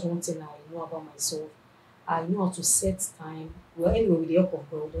think that's one thing I know about myself. I know how to set time. Well, anyway, with the help of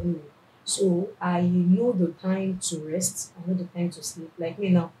God, anyway. So I know the time to rest, I know the time to sleep. Like me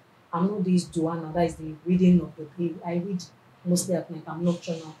now, I'm not this Duana, that is the reading of the day. I read mostly at night, I'm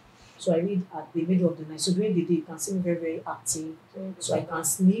nocturnal. So I read at the middle of the night. So during the day, you can see me very, very active. So I can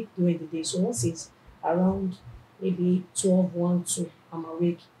sleep during the day. So once it's around maybe 12, 1, 2, I'm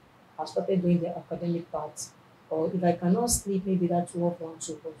awake. I've started doing the academic part. Or if I cannot sleep, maybe that 12, 1,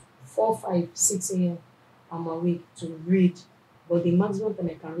 2, but 4, 5, 6 a.m., I'm awake to read. But the maximum time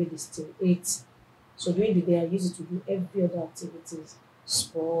I can read is till 8. So during the day, I use it to do every other activities,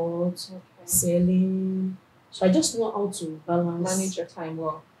 sports, selling. So I just know how to balance. Manage your time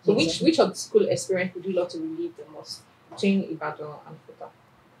well. So Exactly. which of the school experience would you love to relive the most between Ibadan and Futa?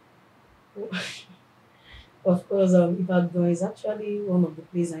 Of course, Ibadan is actually one of the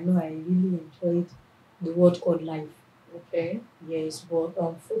places I know I really enjoyed the word called life. Okay. Yes, but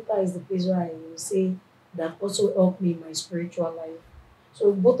Futa is the place where I will say that also helped me in my spiritual life.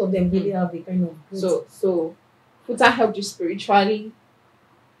 So both of them really have a kind of good. So Futa helped you spiritually.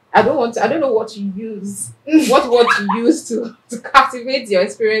 I don't know what you use. what word you use to captivate your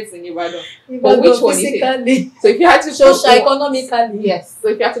experience in Ibadan. But which one is it? physically, So if you had to social, pick one- economically. yes. So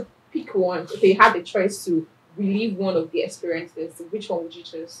if you had to pick one, if you had the choice to relive one of the experiences, which one would you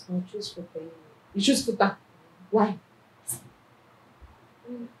choose? I'll choose Futa. You choose Futa. Why?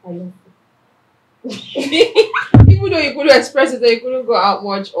 I love Even though you couldn't express it, or you couldn't go out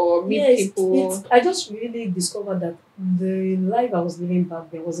much or meet yes, people. I just really discovered that the life I was living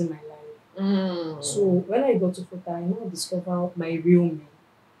back then wasn't my life. So when I got to Futa, I now discovered my real me,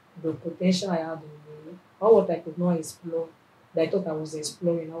 the potential I had in me, all what I could not explore that I thought I was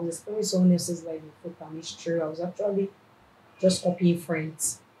exploring. I was exploring someone else's life in Futa, and it's true. I was actually just copying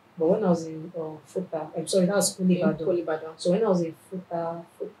friends. But when I was in Futa, I'm sorry, that was Ibadan. So when I was in Futa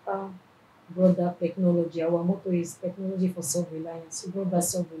brought that technology. Our motto is technology for self-reliance. We brought that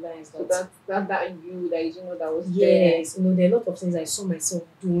self-reliance. So that you that you didn't know that was yes, there are a lot of things I saw myself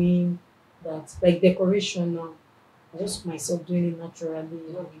doing that, like decoration now. I just saw myself doing it naturally.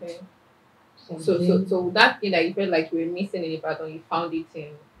 Okay. And So then, that thing that you felt like you were missing in Ibadan, you found it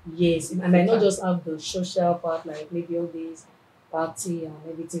in. yes, I might not just have the social part, like maybe all this party and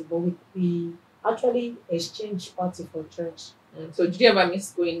everything, but we actually exchange party for church. So did you ever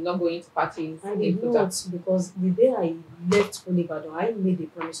miss not going to parties? I in did Futa? not, because the day I left Ibadan, I made a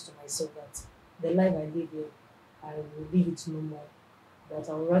promise to myself that the life I live here, I will live it no more. That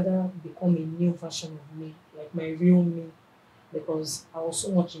I would rather become a new version of me, like my real me, because I was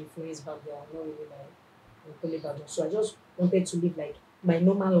so much influenced back there. I'm not really like in Ibadan. So I just wanted to live like my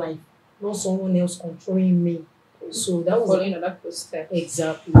normal life, not someone else controlling me. So that was following other people's steps.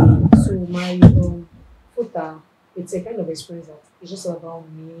 exactly. So my Futa, it's a kind of experience that it's just about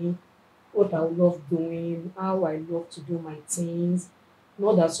me, what I love doing, how I love to do my things.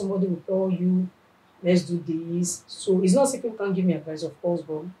 Not that somebody will tell you, let's do this. So it's not saying people can't give me advice, of course,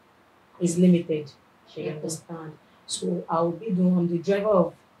 but it's limited. You understand? So I'm the driver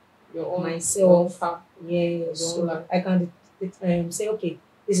of Your own myself. car. Yeah, Your own so life. I can say, okay,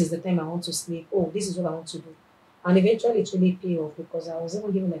 this is the time I want to sleep. Oh, this is what I want to do. And eventually it really pay off because I was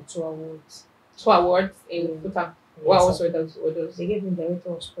even given like 2 awards. 2 awards in Yeah. Futa. Yes, What awards were those? They gave me director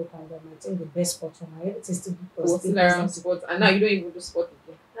of sport and I think the best sport for my everything still Was still around sport, and now you don't even do sport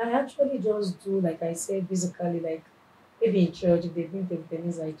again. I actually just do, like I said, physically, like maybe in church if they bring table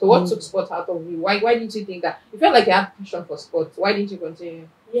tennis. So what took sport out of you? Why didn't you think that you felt like you had passion for sports? Why didn't you continue?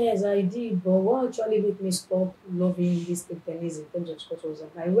 Yes, I did, but what actually made me stop loving this table tennis in terms of sport was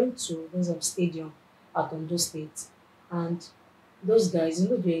that I went to those stadium at Ondo State, and those guys,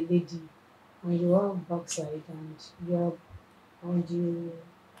 you're a lady, and you have backside, and you're and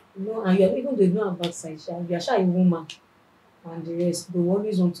and you're even though you don't have backside, you're a woman, and the rest they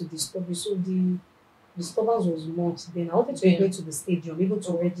always want to disturb you. So the disturbance was much. Then I wanted to go to the stadium, even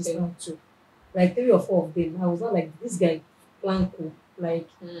to register to like 3 or 4 of them. I was not like this guy Planko, like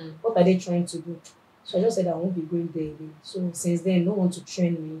what are they trying to do? So I just said I won't be going there again. So since then, no one to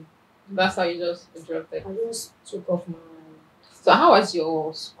train me. That's how you just dropped it. I just took off my. So how has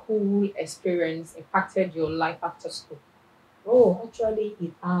your school experience impacted your life after school? Oh, actually,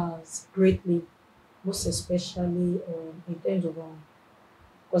 it has greatly, most especially in terms of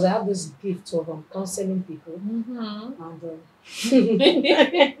because I have this gift of counseling people, and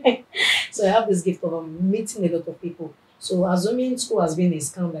so I have this gift of meeting a lot of people. So assuming school has been a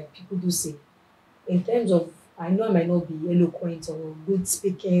scam, like people do say, in terms of I know I might not be eloquent or good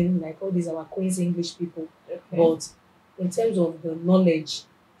speaking like all these our Queen's English people, but in terms of the knowledge,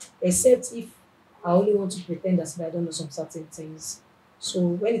 except if I only want to pretend as if I don't know some certain things. So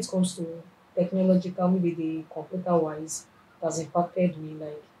when it comes to technological, maybe the computer wise, it has impacted me.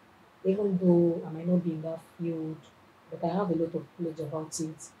 Like even though I might not be in that field, but I have a lot of knowledge about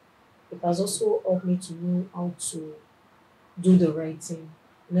it. It has also helped me to know how to do the right thing.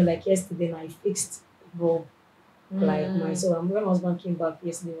 Like yesterday, I fixed bulb like Mm. myself. And when my husband came back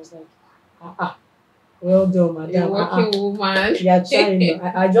yesterday, he was like, well done, You're a madam. working woman. You're trying.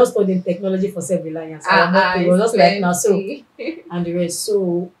 I just told him technology for self-reliance. I am not, it was It's just like now, so, plenty. and the rest.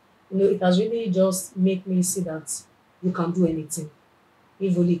 So, it has really just made me see that you can do anything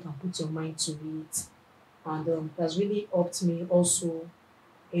if only you can put your mind to it. And it has really helped me also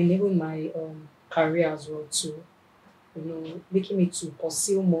in even my career as well too. Making me to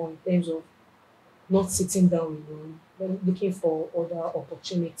pursue more in terms of not sitting down alone, then looking for other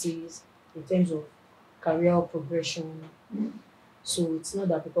opportunities in terms of career progression. So it's not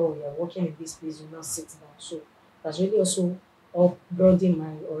that because we are working in this place, you not sit down. So that's really also helped broaden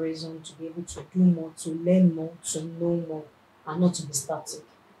my horizon to be able to do more, to learn more, to know more, and not to be static.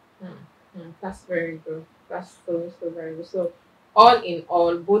 That's very good. That's so very good. So all in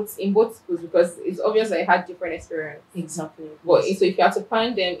all, both in both schools, because it's obvious I had different experience. Exactly. But so if you had to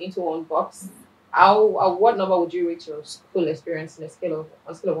find them into one box, how what number would you rate your school experience in a scale of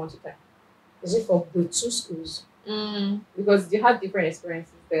on a scale of 1 to 10? Is it for the two schools? Because you had different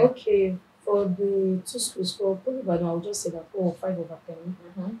experiences there. Okay, for the two schools, for Polygon, I'll just say that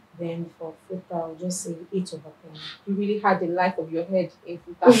 5/10. Then for Futa, I'll just say 8/10. You really had the life of your head in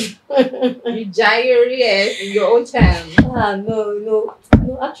Futa. You gyrated in your own time. No.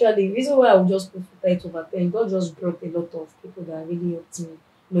 Actually, the reason why I would just put Futa 8/10, God just brought a lot of people that really helped me.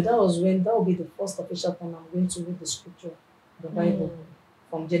 That will be the first official time I'm going to read the scripture, the Bible,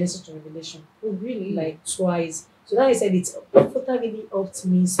 from Genesis to Revelation. Oh, really? Like twice. So that I said Futa really helped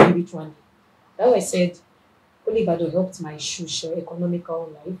me spiritually. That I said Holy Bible helped my social economical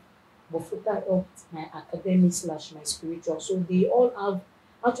life, but Futa helped my academic / my spiritual. So they all have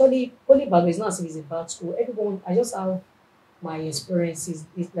actually Holy Bible is not as if it's a bad school. Everyone I just have my experiences.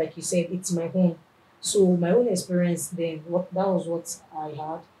 It's like you said, it's my own. So my own experience then, that was what I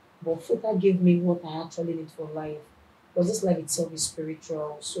had. But Futa gave me what I actually need for life. Because this life itself is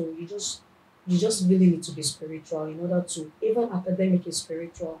spiritual. So you just really need to be spiritual in order to even academic is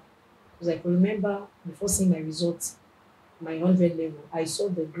spiritual. Because I could remember before seeing my results, my 100 level, I saw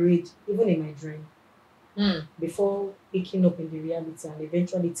the grade even in my dream. Before picking up in the reality, and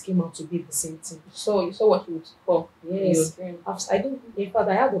eventually it came out to be the same thing. So you saw what you would score. Yes. In your dream. I don't. In fact,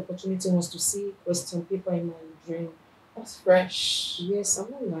 I had the opportunity once to see question paper in my dream. That's fresh. Yes,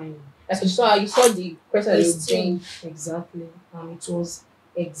 I'm not lying. Like you saw the question in your dream. Exactly. It was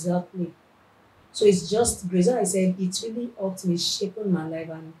exactly. So it's just grace. As I said, it really helped me shaping my life,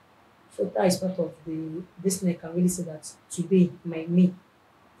 and Fota is part of this neck. I can really say that today,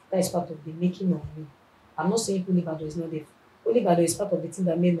 that is part of the making of me. I'm not saying Olibado is not there. Olibado is part of the thing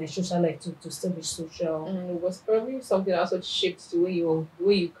that made my social life to still be social. It was probably something that also shaped the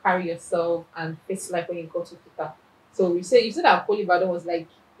way you carry yourself and face life when you go to Fita. So you said that Olibado was like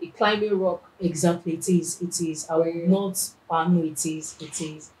a climbing rock. Exactly, it is. I will not no, it is.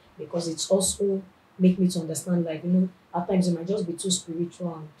 Because it's also make me to understand, like, at times you might just be too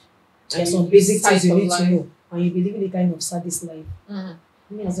spiritual and there's some basic things you need to know, and you be living a kind of saddest life.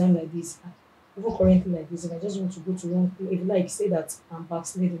 Me as I'm like this, even currently like this, if I just want to go to one, if like say that I'm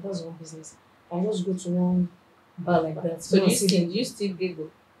backsliding, that's one business. I just go to one bar like that. So do you still giggle?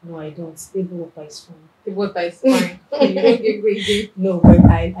 No, I don't. Stable water is fine. Stable water is fine. You don't giggle again. No, but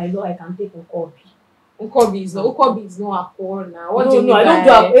I know I can take Ukobi. Ukobi is not alcohol now. What no, do you mean? I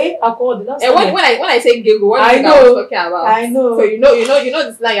don't do alcohol. When I say giggle, what do you think I was talking about? I know. So you know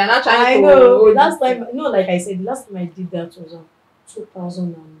this like you're not trying to. I know. Last time, like I said, the last time I did that was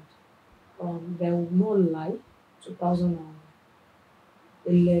 2000 and there will no lie,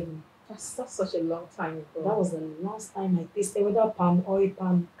 2011. That's such a long time ago. That was the last time I tasted whether palm oil,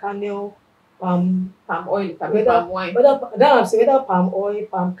 palm kernel, palm oil, palm wine. Whether palm oil,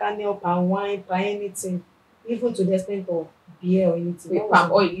 palm kernel, palm wine, palm anything, even to the extent of beer or anything. Wait,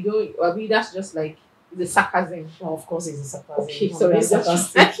 palm oil, you don't. I mean, that's just like the sarcasm. Oh, of course, it's a sarcasm. Okay, so it's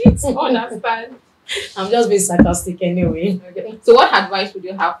sarcastic. I don't understand. I'm just being sarcastic anyway. Okay. So, what advice would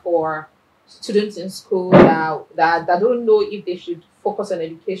you have for students in school that don't know if they should focus on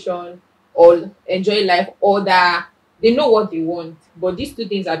education or enjoy life, or that they know what they want, but these two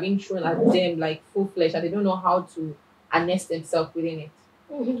things are being thrown at them like full flesh and they don't know how to harness themselves within it?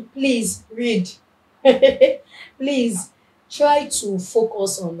 Please read. Please try to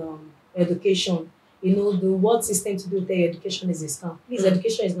focus on education. The world system to do with education is a scam. Please,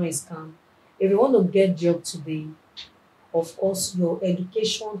 education is not a scam. If you want to get job today, of course, your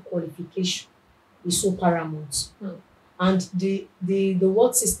education qualification is so paramount. And the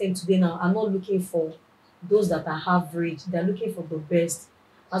world system today now are not looking for those that are average. They're looking for the best.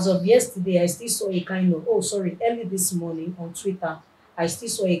 As of yesterday, I still saw a kind of, oh sorry, early this morning on Twitter, I still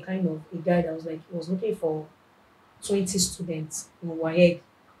saw a kind of a guy that was like, he was looking for 20 students in WAEC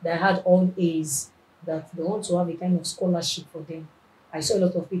that had all A's, that they want to have a kind of scholarship for them. I saw a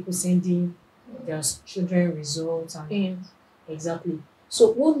lot of people sending their children results and exactly.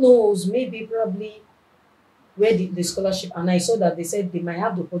 So who knows, maybe probably where the scholarship, and I saw that they said they might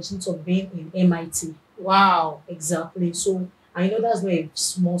have the opportunity of being in MIT. Wow. Exactly. So I know that's not a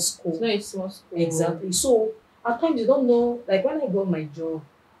small school. It's not a small school. Exactly. So at times you don't know, like when I got my job,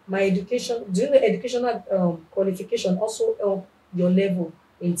 my education, do you know educational qualification also help your level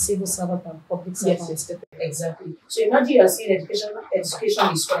in civil servant and public servant? Yes. Exactly. So imagine you are saying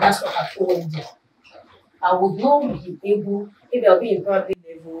education is for that's not at OND. I would not be able, maybe I'll be in probably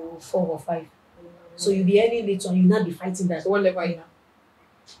level 4 or 5. So you'll be earning later and you'll not be fighting that. So what level are you now?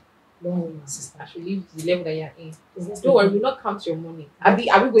 Don't worry, my sister. I should leave the level that you're in. Don't Don't worry, we'll not count your money. Are we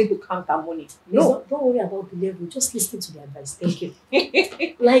going to count our money? No. Don't worry about the level. Just listen to the advice. Thank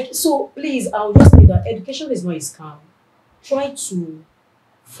you. Like, so please, I'll just say that education is not a scam. Try to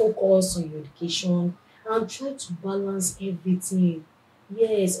focus on your education and try to balance everything.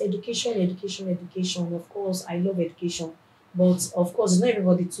 Yes, education. Of course, I love education. But of course, it's not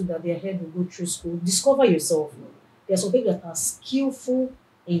everybody too that their head will go through school. Discover yourself. There are some people that are skillful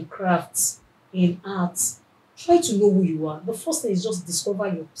in crafts, in arts. Try to know who you are. The first thing is just discover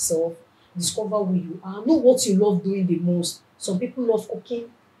yourself, discover who you are, know what you love doing the most. Some people love cooking.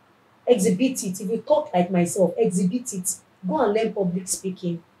 Exhibit it. If you talk like myself, exhibit it. Go and learn public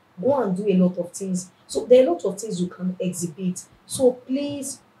speaking. Go and do a lot of things. So there are a lot of things you can exhibit. So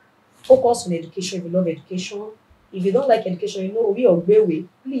please focus on education if you love education. If you don't like education, you know, we are way.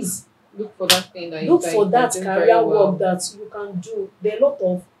 Please look for that thing that look for that career work that you can do. There are a lot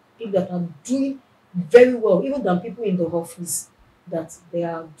of people that are doing very well, even than people in the office, that they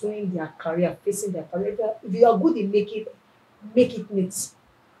are doing their career, facing their career. If you are good in make it neat.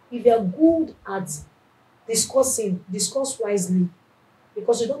 If you are good at discussing, discuss wisely,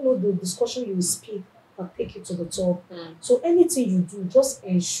 because you don't know the discussion you will speak and take you to the top. So anything you do, just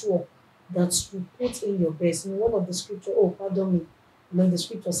ensure that you put in your best. You know, one of the scripture, the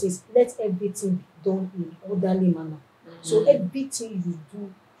scripture says, let everything be done in orderly manner. So everything you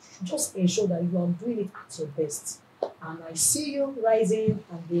do, just ensure that you are doing it at your best. And I see you rising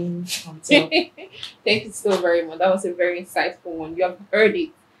and being on top. Thank you so very much. That was a very insightful one. You have heard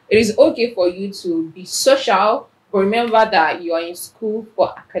it. It is okay for you to be social, but remember that you are in school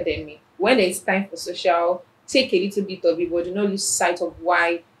for academic. When it's time for social, take a little bit of it, but do not lose sight of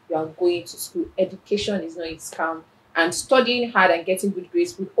why you are going to school. Education is not a scam, and studying hard and getting good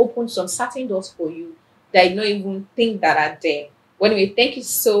grades will open some certain doors for you that you don't even think that are there. Well, anyway, thank you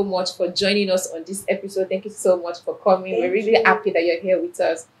so much for joining us on this episode. Thank you so much for coming. We're really happy that you're here with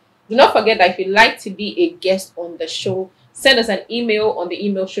us. Do not forget that if you'd like to be a guest on the show, send us an email on the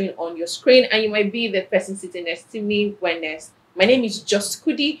email showing on your screen, and you might be the person sitting next to me when next. My name is Just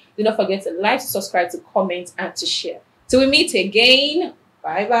Kudi. Do not forget to like, to subscribe, to comment, and to share. Till we meet again.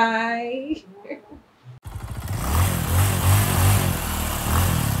 Bye-bye.